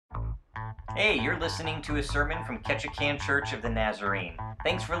Hey, you're listening to a sermon from Ketchikan Church of the Nazarene.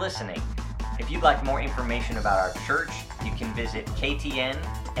 Thanks for listening. If you'd like more information about our church, you can visit ktnnaz.org.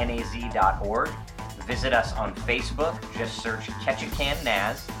 Visit us on Facebook, just search Ketchikan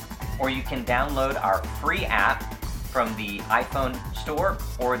Naz, or you can download our free app from the iPhone store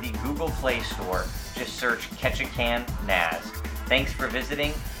or the Google Play Store. Just search Ketchikan Naz. Thanks for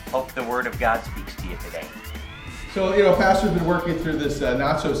visiting. Hope the Word of God speaks to you today. So, Pastor's been working through this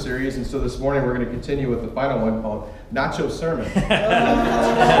Nacho series, and so this morning we're going to continue with the final one called Nacho Sermon.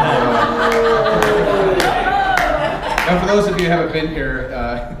 And for those of you who haven't been here,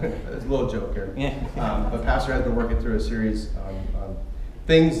 there's a little joke here. But Pastor has been working through a series on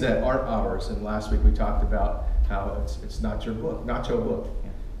things that aren't ours, and last week we talked about how it's not your book, not your book.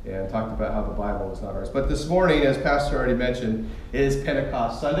 And talked about how the Bible is not ours. But this morning, as Pastor already mentioned, is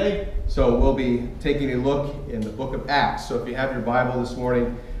Pentecost Sunday. So we'll be taking a look in the book of Acts. So if you have your Bible this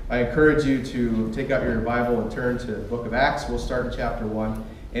morning, I encourage you to take out your Bible and turn to the book of Acts. We'll start in chapter 1.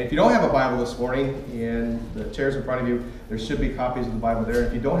 And if you don't have a Bible this morning, in the chairs in front of you, there should be copies of the Bible there.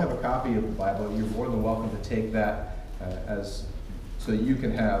 If you don't have a copy of the Bible, you're more than welcome to take that so you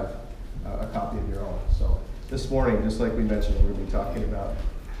can have a copy of your own. So this morning, just like we mentioned, we're going to be talking about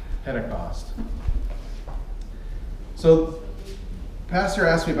Pentecost. So, Pastor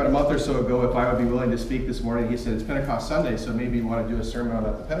asked me about a month or so ago if I would be willing to speak this morning. He said, it's Pentecost Sunday, so maybe you want to do a sermon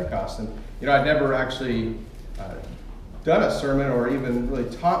about the Pentecost. And, I'd never actually done a sermon or even really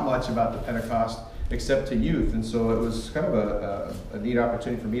taught much about the Pentecost except to youth. And so it was kind of a neat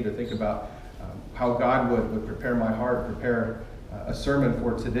opportunity for me to think about how God would prepare my heart, prepare a sermon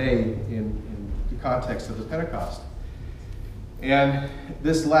for today in the context of the Pentecost. And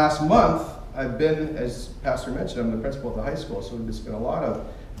this last month, I've been, as Pastor mentioned, I'm the principal at the high school, so we've spent a lot of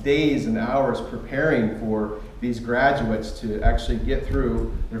days and hours preparing for these graduates to actually get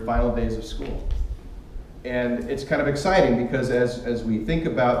through their final days of school. And it's kind of exciting because as we think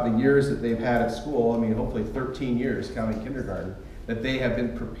about the years that they've had at school, hopefully 13 years, counting kindergarten, that they have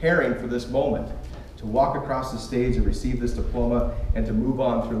been preparing for this moment to walk across the stage and receive this diploma and to move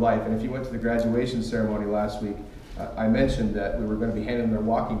on through life. And if you went to the graduation ceremony last week, I mentioned that we were going to be handing them their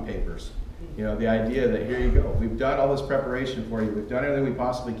walking papers. The idea that here you go, we've done all this preparation for you, we've done everything we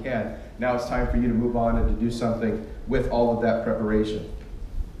possibly can, now it's time for you to move on and to do something with all of that preparation.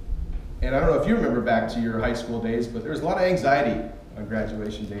 And I don't know if you remember back to your high school days, but there was a lot of anxiety on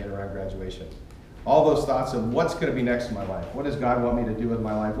graduation day and around graduation. All those thoughts of what's going to be next in my life, what does God want me to do with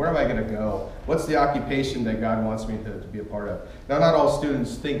my life, where am I going to go, what's the occupation that God wants me to be a part of. Now, not all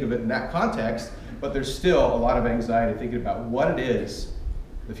students think of it in that context, but there's still a lot of anxiety thinking about what it is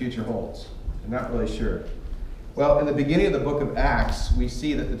the future holds. I'm not really sure. Well, in the beginning of the book of Acts, we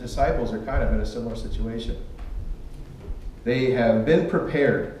see that the disciples are kind of in a similar situation. They have been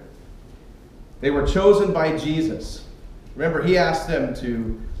prepared. They were chosen by Jesus. Remember, he asked them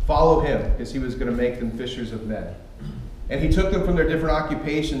to follow him because he was going to make them fishers of men. And he took them from their different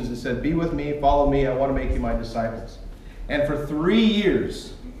occupations and said, be with me, follow me, I want to make you my disciples. And for 3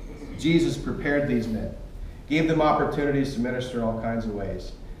 years, Jesus prepared these men, gave them opportunities to minister in all kinds of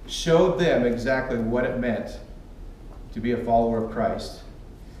ways, showed them exactly what it meant to be a follower of Christ,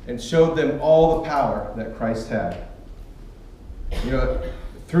 and showed them all the power that Christ had.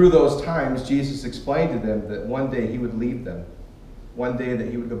 Through those times, Jesus explained to them that one day he would leave them, one day that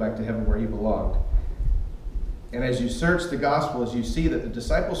he would go back to heaven where he belonged. And as you search the Gospels, you see that the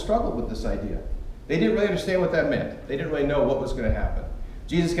disciples struggled with this idea. They didn't really understand what that meant. They didn't really know what was going to happen.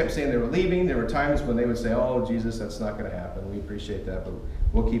 Jesus kept saying they were leaving. There were times when they would say, oh, Jesus, that's not going to happen. We appreciate that, but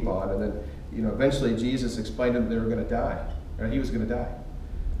we'll keep on. And then, eventually Jesus explained to them they were going to die, or he was going to die.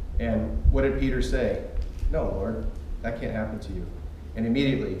 And what did Peter say? No, Lord, that can't happen to you. And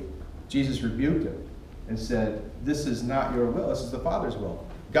immediately, Jesus rebuked him and said, this is not your will. This is the Father's will.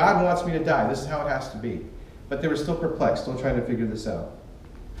 God wants me to die. This is how it has to be. But they were still perplexed, still trying to figure this out.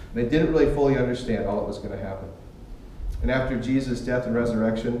 They didn't really fully understand all that was going to happen. And after Jesus' death and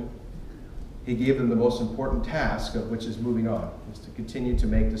resurrection, he gave them the most important task, of which is moving on, is to continue to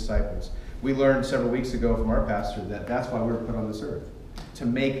make disciples. We learned several weeks ago from our pastor that that's why we were put on this earth, to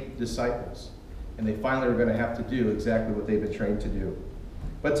make disciples. And they finally are going to have to do exactly what they've been trained to do.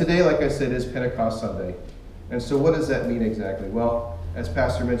 But today, like I said, is Pentecost Sunday. And so what does that mean exactly? Well, as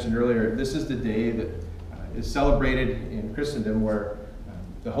Pastor mentioned earlier, this is the day that is celebrated in Christendom where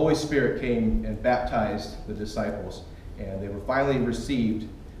the Holy Spirit came and baptized the disciples. And they were finally received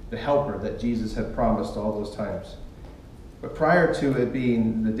the helper that Jesus had promised all those times. But prior to it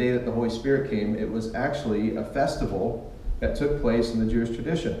being the day that the Holy Spirit came, it was actually a festival that took place in the Jewish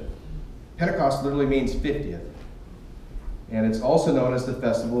tradition. Pentecost literally means 50th. And it's also known as the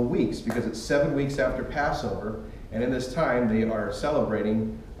Festival of Weeks because it's 7 weeks after Passover. And in this time, they are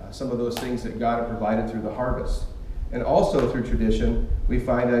celebrating some of those things that God had provided through the harvest. And also through tradition, we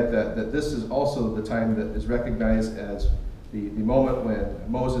find out that this is also the time that is recognized as the moment when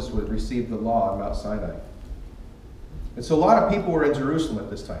Moses would receive the law on Mount Sinai. And so a lot of people were in Jerusalem at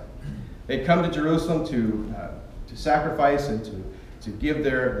this time. They'd come to Jerusalem to sacrifice and to give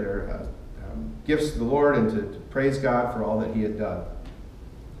their gifts to the Lord and to praise God for all that he had done.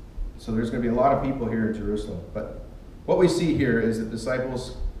 So there's going to be a lot of people here in Jerusalem. But what we see here is that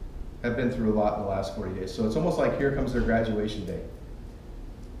disciples have been through a lot in the last 40 days. So it's almost like here comes their graduation day.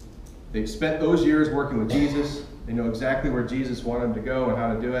 They've spent those years working with Jesus. They know exactly where Jesus wanted them to go and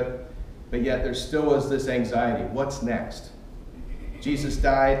how to do it. But yet there still was this anxiety. What's next? Jesus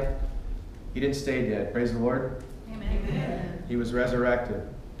died. He didn't stay dead. Praise the Lord. Amen. He was resurrected.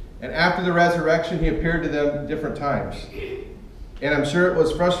 And after the resurrection, he appeared to them different times. And I'm sure it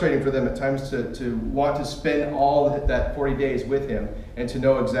was frustrating for them at times to want to spend all that 40 days with him and to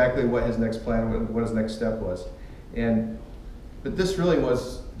know exactly what his next plan, what his next step was. But this really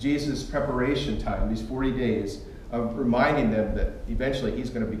was Jesus' preparation time, these 40 days of reminding them that eventually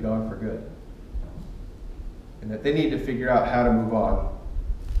he's going to be gone for good. And that they need to figure out how to move on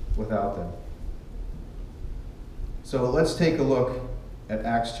without them. So let's take a look at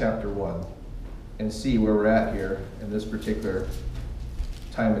Acts chapter 1 and see where we're at here in this particular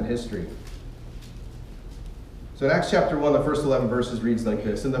time in history. So in Acts chapter 1, the first 11 verses reads like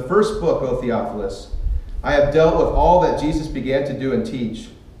this. In the first book, O Theophilus, I have dealt with all that Jesus began to do and teach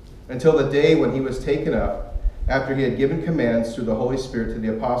until the day when he was taken up, after he had given commands through the Holy Spirit to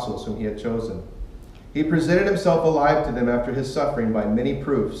the apostles whom he had chosen. He presented himself alive to them after his suffering by many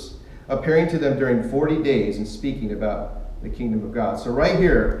proofs, appearing to them during 40 days and speaking about the kingdom of God. So right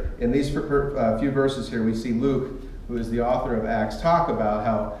here, in these few verses here, we see Luke, who is the author of Acts, talk about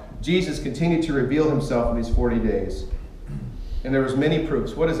how Jesus continued to reveal himself in these 40 days. And there was many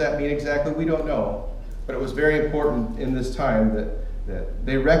proofs. What does that mean exactly? We don't know. But it was very important in this time that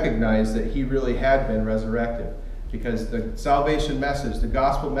they recognized that he really had been resurrected. Because the salvation message, the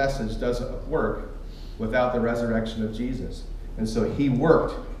gospel message, doesn't work without the resurrection of Jesus. And so he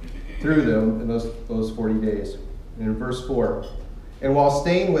worked through them in those 40 days. And in verse 4, and while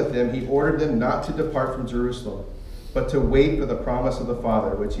staying with them, he ordered them not to depart from Jerusalem, but to wait for the promise of the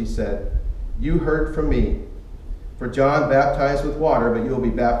Father, which he said, you heard from me. For John baptized with water, but you will be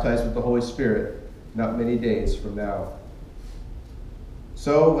baptized with the Holy Spirit not many days from now.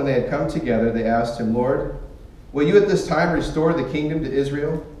 So when they had come together, they asked him, Lord, will you at this time restore the kingdom to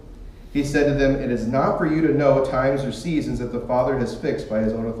Israel? He said to them, it is not for you to know times or seasons that the Father has fixed by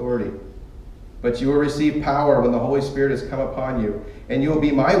his own authority. But you will receive power when the Holy Spirit has come upon you, and you will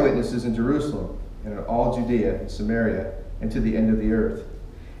be my witnesses in Jerusalem, and in all Judea and Samaria, and to the end of the earth.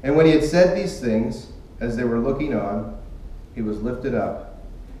 And when he had said these things, as they were looking on, he was lifted up,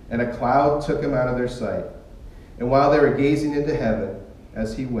 and a cloud took him out of their sight. And while they were gazing into heaven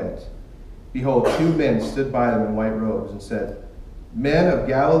as he went, behold, two men stood by them in white robes and said, Men of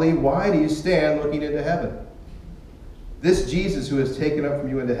Galilee, why do you stand looking into heaven? This Jesus who is taken up from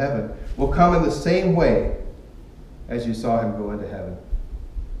you into heaven will come in the same way as you saw him go into heaven.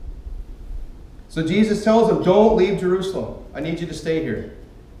 So Jesus tells them, don't leave Jerusalem. I need you to stay here.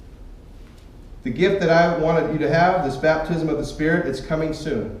 The gift that I wanted you to have, this baptism of the Spirit, it's coming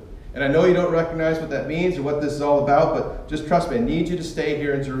soon. And I know you don't recognize what that means or what this is all about, but just trust me, I need you to stay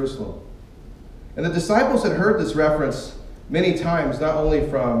here in Jerusalem. And the disciples had heard this reference many times, not only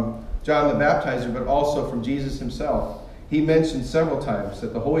from John the Baptizer, but also from Jesus himself. He mentioned several times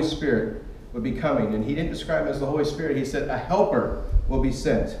that the Holy Spirit would be coming, and he didn't describe him as the Holy Spirit. He said a helper will be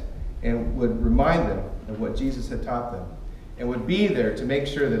sent and would remind them of what Jesus had taught them, and would be there to make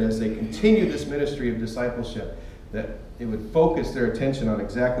sure that as they continue this ministry of discipleship, that it would focus their attention on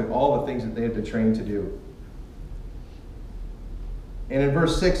exactly all the things that they had been trained to do. And in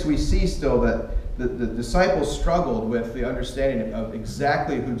verse 6, we see still that the disciples struggled with the understanding of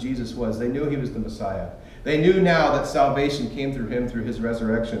exactly who Jesus was. They knew he was the Messiah. They knew now that salvation came through him through his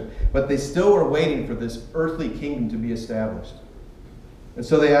resurrection, but they still were waiting for this earthly kingdom to be established. And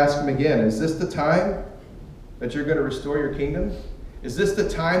so they asked him again, is this the time that you're going to restore your kingdom? Is this the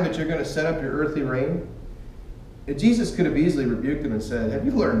time that you're going to set up your earthly reign? And Jesus could have easily rebuked them and said, have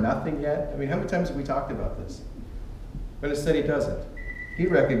you learned nothing yet? I mean, how many times have we talked about this? But instead he doesn't. He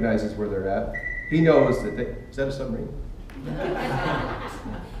recognizes where they're at. He knows that they... Is that a submarine?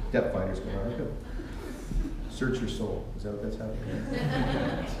 Depth finder's going on. Okay. Search your soul. Is that what that's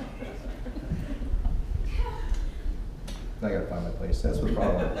happening? I gotta find my place. That's the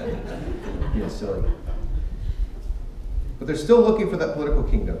problem. Yeah, silly. But they're still looking for that political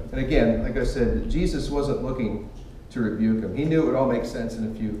kingdom. And again, like I said, Jesus wasn't looking to rebuke them. He knew it would all make sense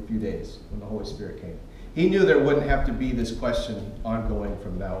in a few days when the Holy Spirit came. He knew there wouldn't have to be this question ongoing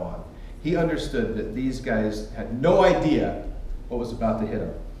from now on. He understood that these guys had no idea what was about to hit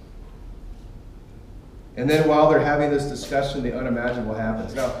them. And then while they're having this discussion, the unimaginable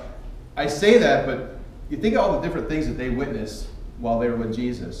happens. Now, I say that, but you think of all the different things that they witnessed while they were with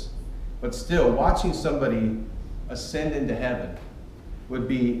Jesus. But still, watching somebody ascend into heaven would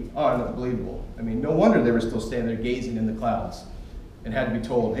be unbelievable. I mean, no wonder they were still standing there gazing in the clouds and had to be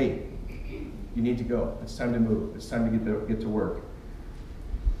told, hey, you need to go. It's time to move. It's time to get to work.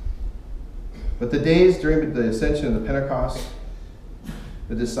 But the days during the ascension of the Pentecost,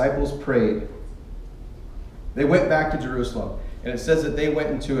 the disciples prayed. They went back to Jerusalem. And it says that they went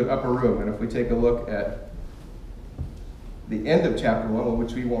into an upper room. And if we take a look at the end of chapter 1,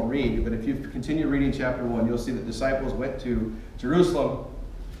 which we won't read, but if you continue reading chapter 1, you'll see that disciples went to Jerusalem,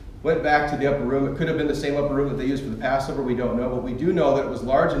 went back to the upper room. It could have been the same upper room that they used for the Passover. We don't know. But we do know that it was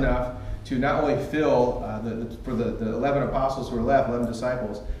large enough to not only fill for the 11 apostles who were left, 11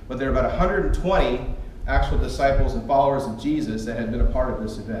 disciples, but there were about 120 actual disciples and followers of Jesus that had been a part of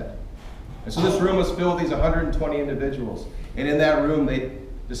this event. And so this room was filled with these 120 individuals. And in that room, they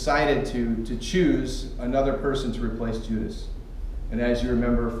decided to choose another person to replace Judas. And as you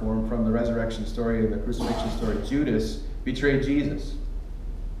remember from the resurrection story and the crucifixion story, Judas betrayed Jesus.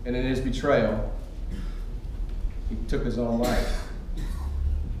 And in his betrayal, he took his own life.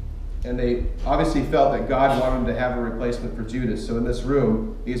 And they obviously felt that God wanted them to have a replacement for Judas. So in this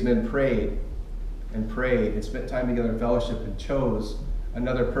room, these men prayed and spent time together in fellowship and chose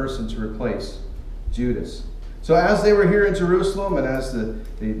another person to replace Judas. So as they were here in Jerusalem and as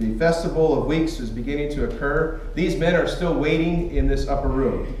the Festival of Weeks was beginning to occur, these men are still waiting in this upper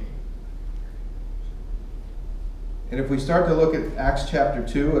room. And if we start to look at Acts chapter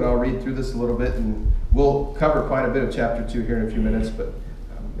 2, and I'll read through this a little bit, and we'll cover quite a bit of chapter 2 here in a few minutes, but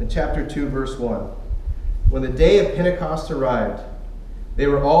in chapter 2, verse 1, when the day of Pentecost arrived, they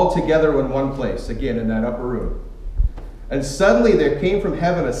were all together in one place, again in that upper room. And suddenly there came from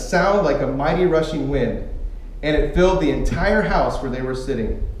heaven a sound like a mighty rushing wind, and it filled the entire house where they were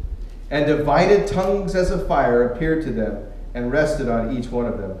sitting. And divided tongues as of fire appeared to them and rested on each one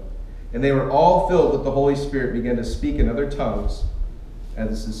of them. And they were all filled with the Holy Spirit, began to speak in other tongues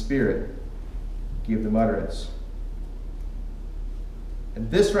as the Spirit gave them utterance. And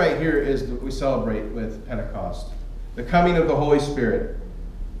this right here is what we celebrate with Pentecost, the coming of the Holy Spirit.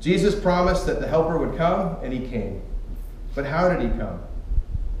 Jesus promised that the Helper would come, and he came. But how did he come?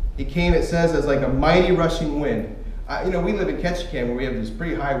 He came, it says, as like a mighty rushing wind. We live in Ketchikan where we have these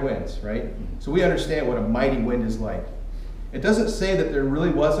pretty high winds, right? So we understand what a mighty wind is like. It doesn't say that there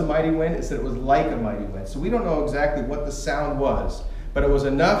really was a mighty wind. It said it was like a mighty wind. So we don't know exactly what the sound was, but it was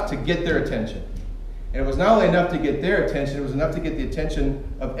enough to get their attention. And it was not only enough to get their attention, it was enough to get the attention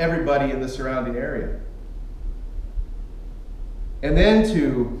of everybody in the surrounding area. And then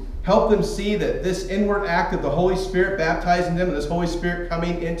to help them see that this inward act of the Holy Spirit baptizing them and this Holy Spirit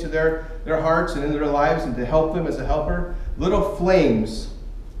coming into their hearts and into their lives and to help them as a helper, little flames,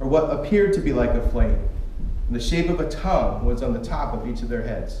 or what appeared to be like a flame, in the shape of a tongue, was on the top of each of their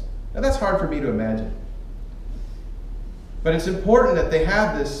heads. Now that's hard for me to imagine. But it's important that they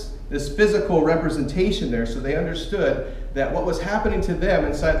have this physical representation there so they understood that what was happening to them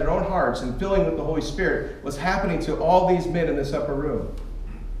inside their own hearts and filling with the Holy Spirit was happening to all these men in this upper room.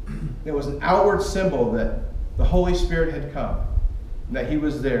 It was an outward symbol that the Holy Spirit had come, and that he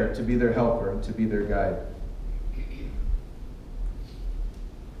was there to be their helper and to be their guide.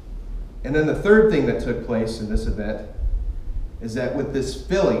 And then the third thing that took place in this event is that with this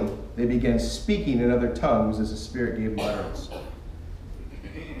filling, they began speaking in other tongues as the Spirit gave them utterance.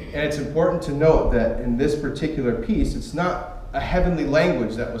 And it's important to note that in this particular piece, it's not a heavenly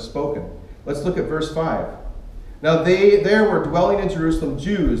language that was spoken. Let's look at verse 5. Now there were dwelling in Jerusalem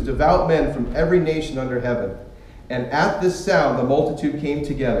Jews, devout men from every nation under heaven. And at this sound the multitude came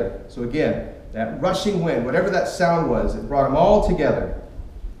together. So again, that rushing wind, whatever that sound was, it brought them all together.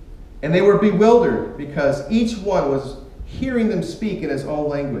 And they were bewildered because each one was hearing them speak in his own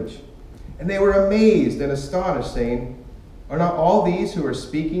language. And they were amazed and astonished, saying, "Are not all these who are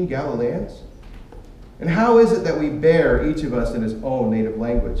speaking Galileans? And how is it that we bear each of us in his own native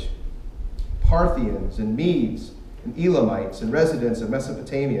language? Parthians and Medes and Elamites and residents of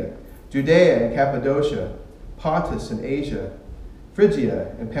Mesopotamia, Judea and Cappadocia, Pontus and Asia,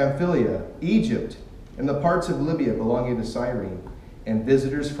 Phrygia and Pamphylia, Egypt and the parts of Libya belonging to Cyrene, and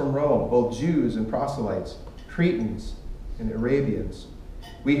visitors from Rome, both Jews and proselytes, Cretans and Arabians.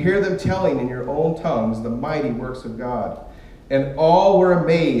 We hear them telling in your own tongues the mighty works of God. And all were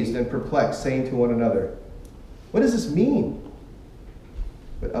amazed and perplexed, saying to one another, "What does this mean?"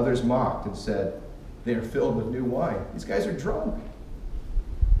 But others mocked and said, "They are filled with new wine." These guys are drunk.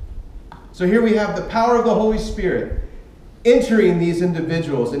 So here we have the power of the Holy Spirit entering these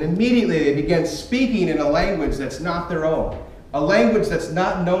individuals, and immediately they began speaking in a language that's not their own, a language that's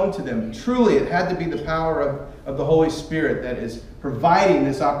not known to them. Truly, it had to be the power of the Holy Spirit that is providing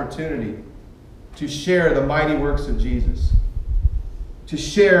this opportunity to share the mighty works of Jesus, to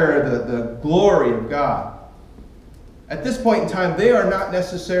share the glory of God. At this point in time, they are not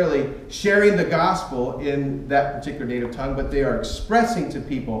necessarily sharing the gospel in that particular native tongue, but they are expressing to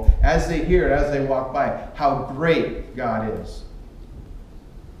people as they hear it, as they walk by, how great God is.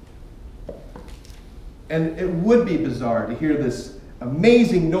 And it would be bizarre to hear this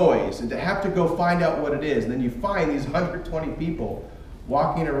amazing noise and to have to go find out what it is. And then you find these 120 people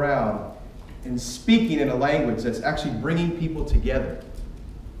walking around and speaking in a language that's actually bringing people together.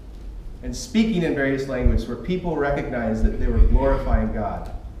 And speaking in various languages where people recognize that they were glorifying God.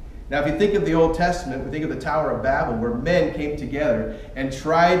 Now, if you think of the Old Testament, we think of the Tower of Babel, where men came together and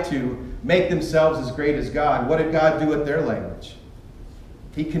tried to make themselves as great as God. What did God do with their language?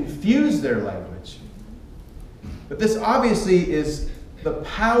 He confused their language. But this obviously is the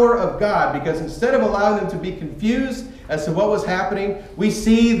power of God, because instead of allowing them to be confused as to what was happening, we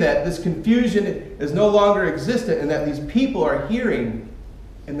see that this confusion is no longer existent and that these people are hearing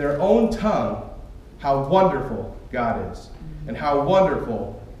in their own tongue how wonderful God is and how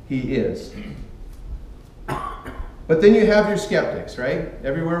wonderful He is. But then you have your skeptics, right?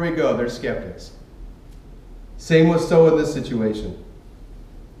 Everywhere we go, there's skeptics. Same was so in this situation.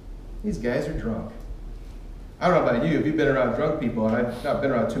 These guys are drunk. I don't know about you, if you've been around drunk people, and I've not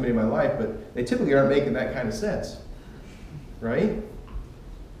been around too many in my life, but they typically aren't making that kind of sense, right?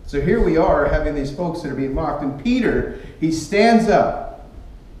 So here we are having these folks that are being mocked, and Peter, he stands up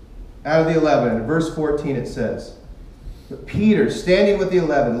out of the 11. In verse 14 it says, "But Peter, standing with the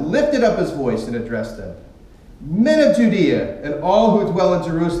 11, lifted up his voice and addressed them. 'Men of Judea and all who dwell in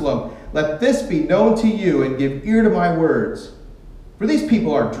Jerusalem, let this be known to you, and give ear to my words. For these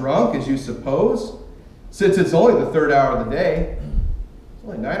people are drunk, as you suppose, since it's only the third hour of the day. It's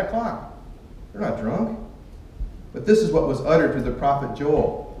only 9 o'clock. They're not drunk. But this is what was uttered through the prophet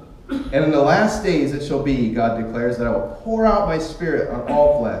Joel. And in the last days it shall be, God declares, that I will pour out my spirit on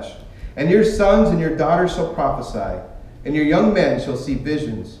all flesh. And your sons and your daughters shall prophesy, and your young men shall see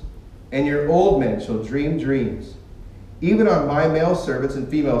visions, and your old men shall dream dreams. Even on my male servants and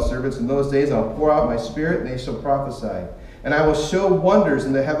female servants in those days I'll pour out my spirit, and they shall prophesy. And I will show wonders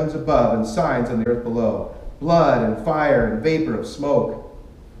in the heavens above, and signs on the earth below, blood and fire and vapor of smoke.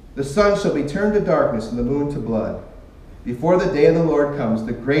 The sun shall be turned to darkness and the moon to blood, before the day of the Lord comes,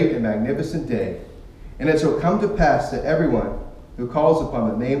 the great and magnificent day. And it shall come to pass that everyone who calls upon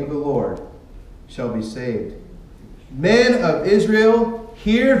the name of the Lord shall be saved.' Men of Israel,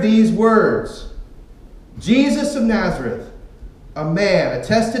 hear these words. Jesus of Nazareth, a man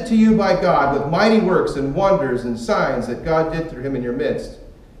attested to you by God with mighty works and wonders and signs that God did through him in your midst.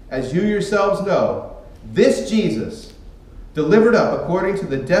 As you yourselves know, this Jesus, delivered up according to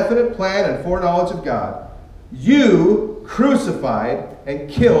the definite plan and foreknowledge of God, you crucified and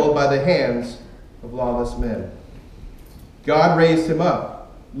killed by the hands of lawless men. God raised him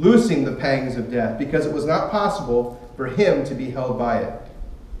up, loosing the pangs of death, because it was not possible for him to be held by it.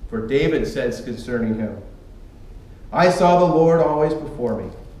 For David says concerning him, 'I saw the Lord always before me,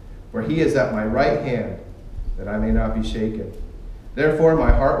 for he is at my right hand, that I may not be shaken. Therefore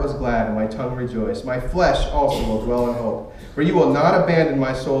my heart was glad and my tongue rejoiced. My flesh also will dwell in hope. For you will not abandon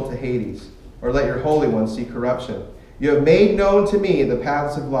my soul to Hades, or let your Holy One see corruption. You have made known to me the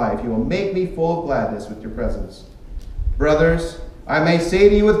paths of life. You will make me full of gladness with your presence. Brothers, I may say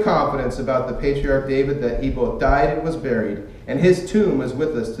to you with confidence about the patriarch David that he both died and was buried, and his tomb is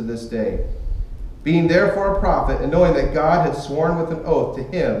with us to this day. Being therefore a prophet, and knowing that God had sworn with an oath to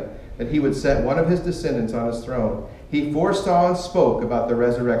him that he would set one of his descendants on his throne, he foresaw and spoke about the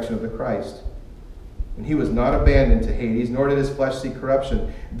resurrection of the Christ. And he was not abandoned to Hades, nor did his flesh see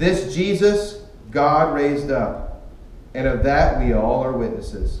corruption. This Jesus God raised up, and of that we all are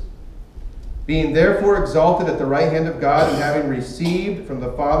witnesses. Being therefore exalted at the right hand of God, and having received from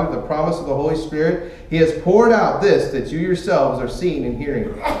the Father the promise of the Holy Spirit, he has poured out this that you yourselves are seeing and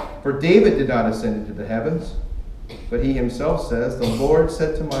hearing. For David did not ascend into the heavens, but he himself says, the Lord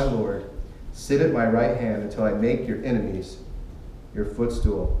said to my Lord, sit at my right hand until I make your enemies your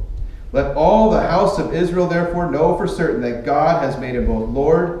footstool. Let all the house of Israel therefore know for certain that God has made him both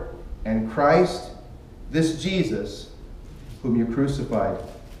Lord and Christ, this Jesus whom you crucified.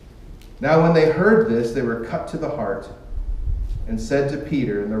 Now when they heard this, they were cut to the heart, and said to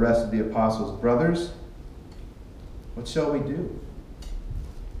Peter and the rest of the apostles, "Brothers, what shall we do?"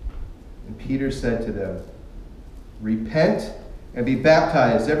 And Peter said to them, "Repent and be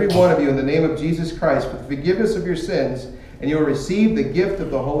baptized, every one of you, in the name of Jesus Christ, for the forgiveness of your sins, and you will receive the gift of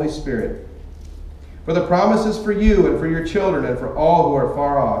the Holy Spirit. For the promise is for you and for your children and for all who are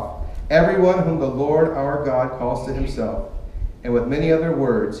far off, everyone whom the Lord our God calls to himself." And with many other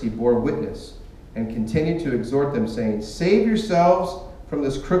words he bore witness and continued to exhort them, saying, "Save yourselves from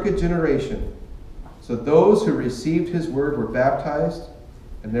this crooked generation." So those who received his word were baptized,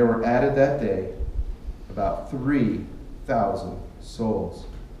 and there were added that day about 3,000 souls.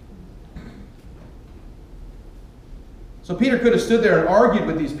 So Peter could have stood there and argued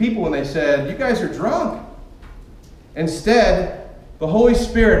with these people when they said, "You guys are drunk." Instead, the Holy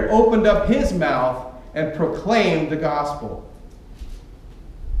Spirit opened up his mouth and proclaimed the gospel.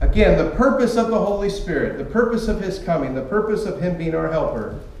 Again, the purpose of the Holy Spirit, the purpose of his coming, the purpose of him being our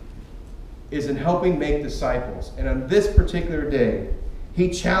helper is in helping make disciples. And on this particular day, he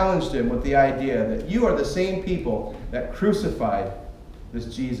challenged him with the idea that you are the same people that crucified this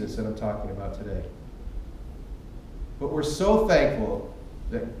Jesus that I'm talking about today. But we're so thankful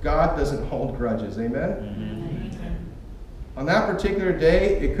that God doesn't hold grudges. Amen? Amen. On that particular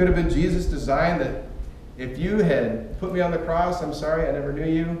day, it could have been Jesus' design that if you had put me on the cross, I'm sorry, I never knew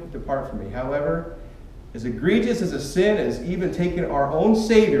you, depart from me. However, as egregious as a sin as even taking our own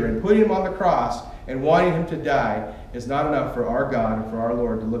Savior and putting him on the cross and wanting him to die is not enough for our God and for our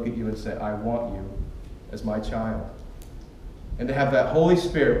Lord to look at you and say, "I want you as my child." And to have that Holy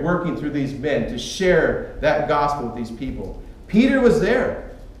Spirit working through these men to share that gospel with these people. Peter was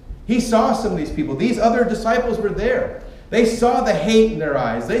there. He saw some of these people. These other disciples were there. They saw the hate in their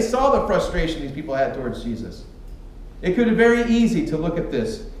eyes. They saw the frustration these people had towards Jesus. It could have been very easy to look at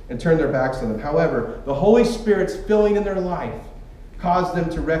this and turn their backs on them. However, the Holy Spirit's filling in their life caused them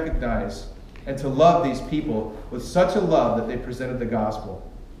to recognize and to love these people with such a love that they presented the gospel.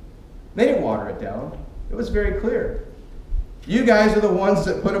 They didn't water it down. It was very clear. You guys are the ones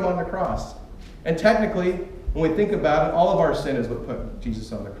that put him on the cross. And technically, when we think about it, all of our sin is what put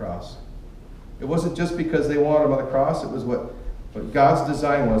Jesus on the cross. It wasn't just because they wanted him on the cross. It was what God's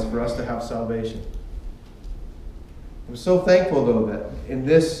design was for us to have salvation. I'm so thankful, though, that in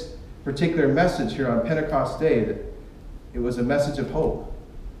this particular message here on Pentecost Day, that it was a message of hope.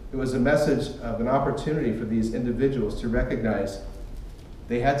 It was a message of an opportunity for these individuals to recognize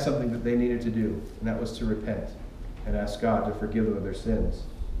they had something that they needed to do, and that was to repent and ask God to forgive them of their sins.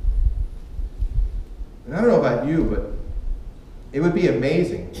 And I don't know about you, but it would be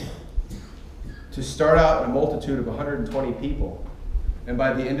amazing to start out in a multitude of 120 people, and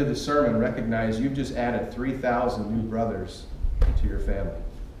by the end of the sermon recognize you've just added 3,000 new brothers to your family.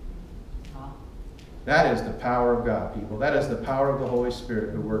 That is the power of God, people. That is the power of the Holy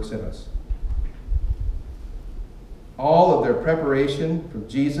Spirit who works in us. All of their preparation from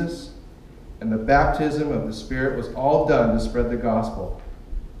Jesus and the baptism of the Spirit was all done to spread the gospel.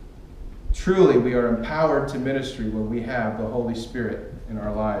 Truly, we are empowered to ministry when we have the Holy Spirit in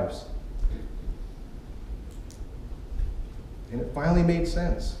our lives. And it finally made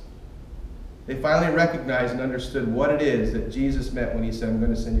sense. They finally recognized and understood what it is that Jesus meant when he said, "I'm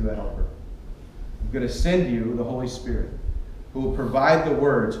going to send you a helper. I'm going to send you the Holy Spirit, who will provide the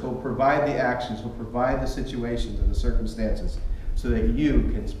words, who will provide the actions, who will provide the situations and the circumstances so that you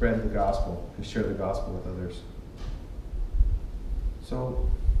can spread the gospel and share the gospel with others." So,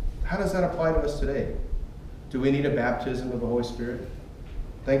 how does that apply to us today? Do we need a baptism of the Holy Spirit?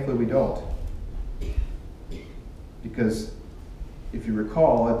 Thankfully, we don't. Because if you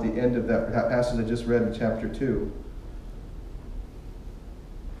recall, at the end of that passage I just read in chapter 2,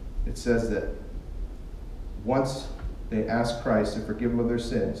 it says that once they asked Christ to forgive them of their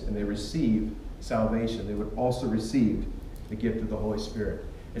sins and they received salvation, they would also receive the gift of the Holy Spirit.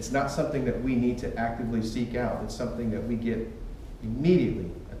 It's not something that we need to actively seek out. It's something that we get immediately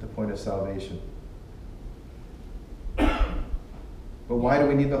at the point of salvation. But why do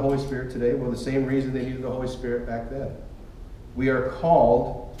we need the Holy Spirit today? Well, the same reason they needed the Holy Spirit back then. We are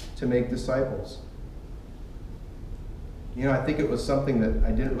called to make disciples. You know, I think it was something that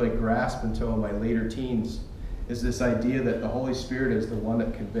I didn't really grasp until my later teens, is this idea that the Holy Spirit is the one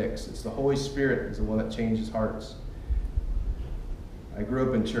that convicts. It's the Holy Spirit is the one that changes hearts. I grew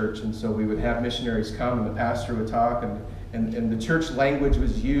up in church, and so we would have missionaries come, and the pastor would talk, and the church language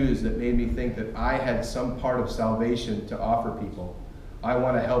was used that made me think that I had some part of salvation to offer people. I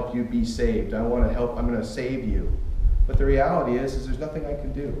want to help you be saved. I'm going to save you. But the reality is there's nothing I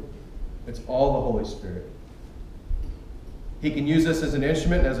can do. It's all the Holy Spirit. He can use us as an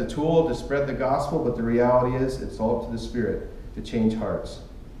instrument, as a tool to spread the gospel, but the reality is it's all up to the Spirit to change hearts.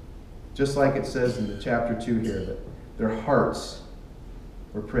 Just like it says in the chapter 2 here, that their hearts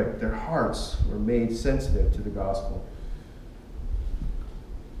were pricked. Their hearts were made sensitive to the gospel.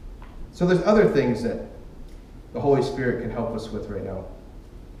 So there's other things that the Holy Spirit can help us with right now.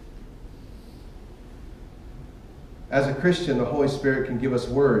 As a Christian, the Holy Spirit can give us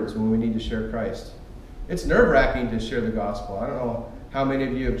words when we need to share Christ. It's nerve-wracking to share the gospel. I don't know how many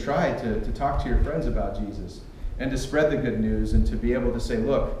of you have tried to talk to your friends about Jesus and to spread the good news and to be able to say,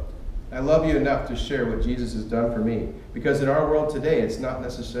 look, I love you enough to share what Jesus has done for me. Because in our world today, it's not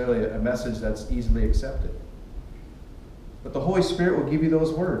necessarily a message that's easily accepted. But the Holy Spirit will give you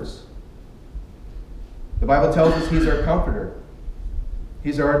those words. The Bible tells us He's our comforter.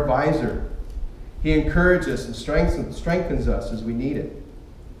 He's our advisor. He encourages and strengthens us as we need it.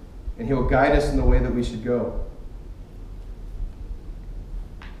 And He will guide us in the way that we should go.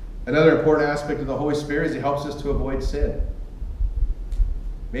 Another important aspect of the Holy Spirit is He helps us to avoid sin.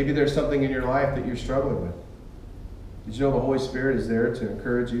 Maybe there's something in your life that you're struggling with. Did you know the Holy Spirit is there to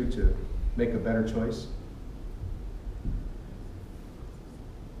encourage you to make a better choice?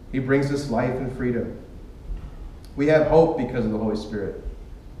 He brings us life and freedom. We have hope because of the Holy Spirit.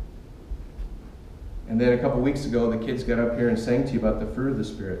 And then a couple weeks ago, the kids got up here and sang to you about the fruit of the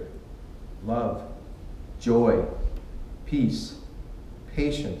Spirit. Love, joy, peace,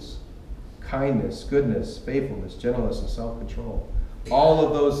 patience, kindness, goodness, faithfulness, gentleness, and self-control. All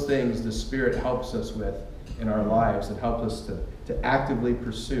of those things the Spirit helps us with in our lives and helps us to actively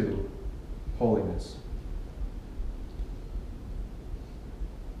pursue holiness.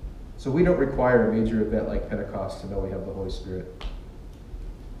 So we don't require a major event like Pentecost to know we have the Holy Spirit.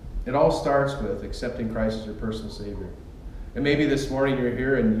 It all starts with accepting Christ as your personal Savior. And maybe this morning you're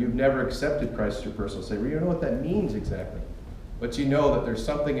here and you've never accepted Christ as your personal Savior. You don't know what that means exactly. But you know that there's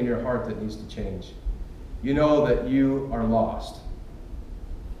something in your heart that needs to change. You know that you are lost.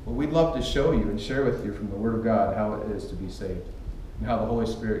 Well, we'd love to show you and share with you from the Word of God how it is to be saved and how the Holy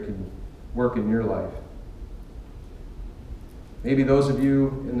Spirit can work in your life. Maybe those of you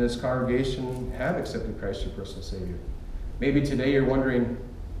in this congregation have accepted Christ as your personal Savior. Maybe today you're wondering,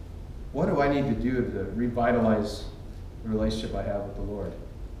 what do I need to do to revitalize the relationship I have with the Lord?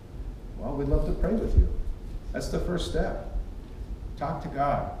 Well, we'd love to pray with you. That's the first step. Talk to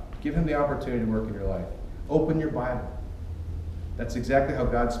God. Give Him the opportunity to work in your life. Open your Bible. That's exactly how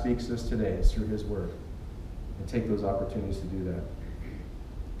God speaks to us today. It's through His Word. And take those opportunities to do that.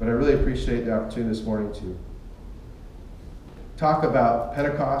 But I really appreciate the opportunity this morning to talk about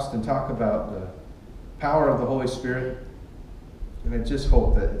Pentecost and talk about the power of the Holy Spirit. And I just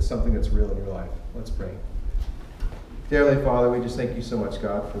hope that it's something that's real in your life. Let's pray. Dear Heavenly Father, we just thank you so much,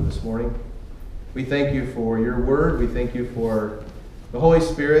 God, for this morning. We thank you for your word. We thank you for the Holy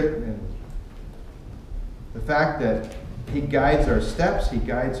Spirit and the fact that He guides our steps, He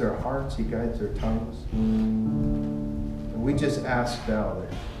guides our hearts, He guides our tongues. And we just ask now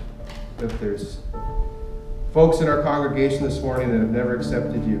that if there's folks in our congregation this morning that have never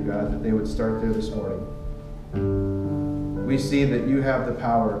accepted you, God, that they would start there this morning. We see that you have the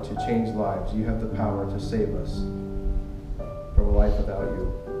power to change lives. You have the power to save us from a life without you.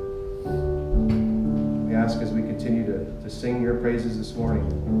 We ask as we continue to sing your praises this morning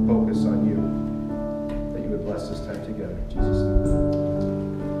and focus on you, that you would bless this time together. In Jesus' name.